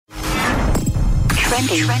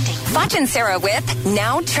Trending. Foch and Sarah with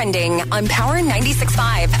Now Trending on Power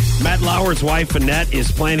 96.5. Matt Lauer's wife, Annette, is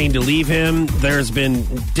planning to leave him. There's been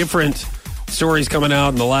different stories coming out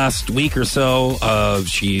in the last week or so of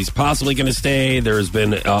she's possibly going to stay. There's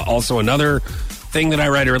been also another thing that I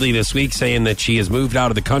read early this week saying that she has moved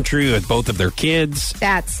out of the country with both of their kids.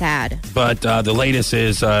 That's sad. But the latest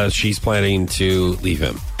is she's planning to leave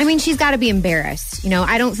him. I mean, she's got to be embarrassed.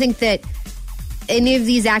 I don't think that any of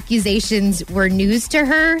these accusations were news to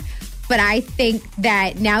her, but I think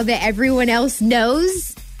that now that everyone else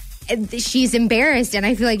knows, she's embarrassed, and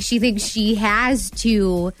I feel like she thinks she has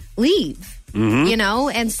to leave.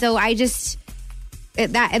 And so I just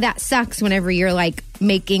that sucks whenever you're like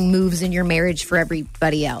making moves in your marriage for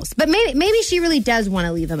everybody else. But maybe she really does want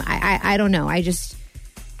to leave him. I don't know.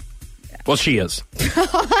 Well, she is.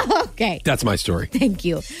 Okay. That's my story. Thank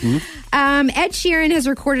you. Ed Sheeran has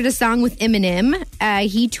recorded a song with Eminem.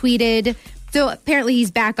 He tweeted, so apparently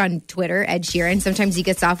he's back on Twitter, Ed Sheeran. Sometimes he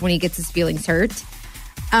gets off when he gets his feelings hurt.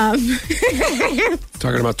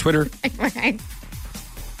 Talking about Twitter. Right.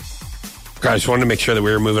 I just wanted to make sure that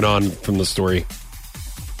we were moving on from the story.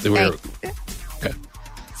 Okay.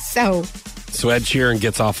 So Ed Sheeran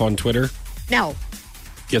gets off on Twitter? No.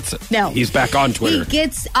 He's back on Twitter. He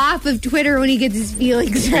gets off of Twitter when he gets his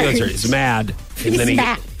feelings hurt. He's mad. And then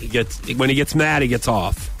when he gets mad, he gets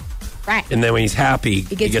off. Right. And then when he's happy,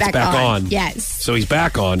 he gets back on. Yes. So he's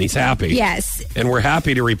back on. He's happy. Yes. And we're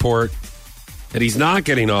happy to report that he's not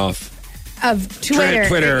getting off of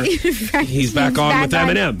Twitter. Right. He's back on with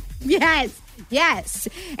Eminem. Yes.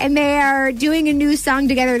 And they are doing a new song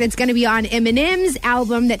together that's going to be on Eminem's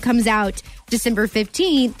album that comes out December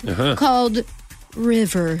 15th called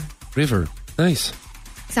River. Nice.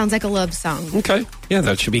 Sounds like a love song. Okay. Yeah,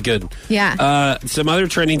 that should be good. Yeah. Some other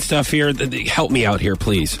trending stuff here. Help me out here,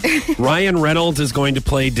 please. Ryan Reynolds is going to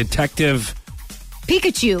play Detective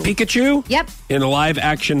Pikachu? Yep. In a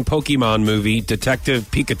live-action Pokemon movie, Detective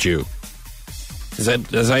Pikachu. Is that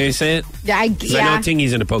how you say it? Yeah. I know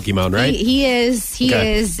Tingy's into Pokemon, right? He is. So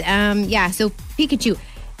Pikachu.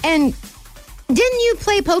 And didn't you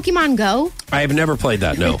play Pokemon Go? I have never played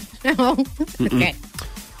that, no. No? Okay.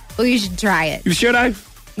 Well, you should try it. Should I?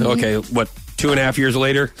 Okay, what, 2.5 years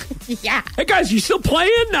later? Yeah. Hey, guys, you still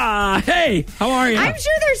playing? Hey, how are you? I'm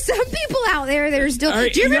sure there's some people out there that are still...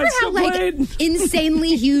 Do you remember how,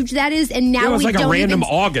 insanely huge that is? And now it was like a random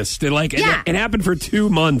August. It happened for 2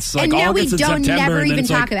 months. Like and now August we and don't September. never And even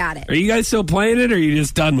talk about it. Are you guys still playing it, or are you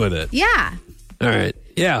just done with it? Yeah. All right.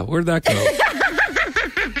 Yeah, where'd that go?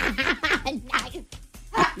 Nice.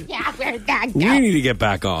 Yeah, where'd that go? We need to get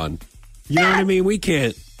back on. You know what I mean? We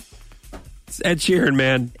can't. It's Ed Sheeran,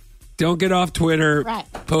 man. Don't get off Twitter. Right.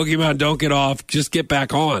 Pokemon, don't get off. Just get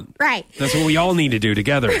back on. Right. That's what we all need to do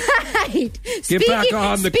together. Right. Get back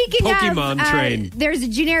on the Pokemon train. There's a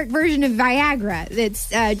generic version of Viagra that's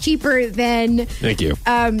cheaper than Thank you.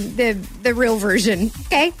 The real version.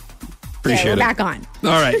 Okay? Appreciate we're it. back on.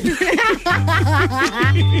 All right.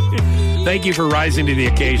 Thank you for rising to the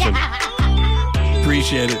occasion.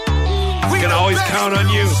 Appreciate it. We can always count on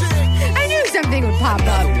you. I knew something would pop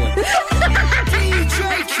up.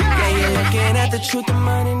 Yeah, you're looking at the truth, the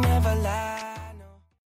money never lies.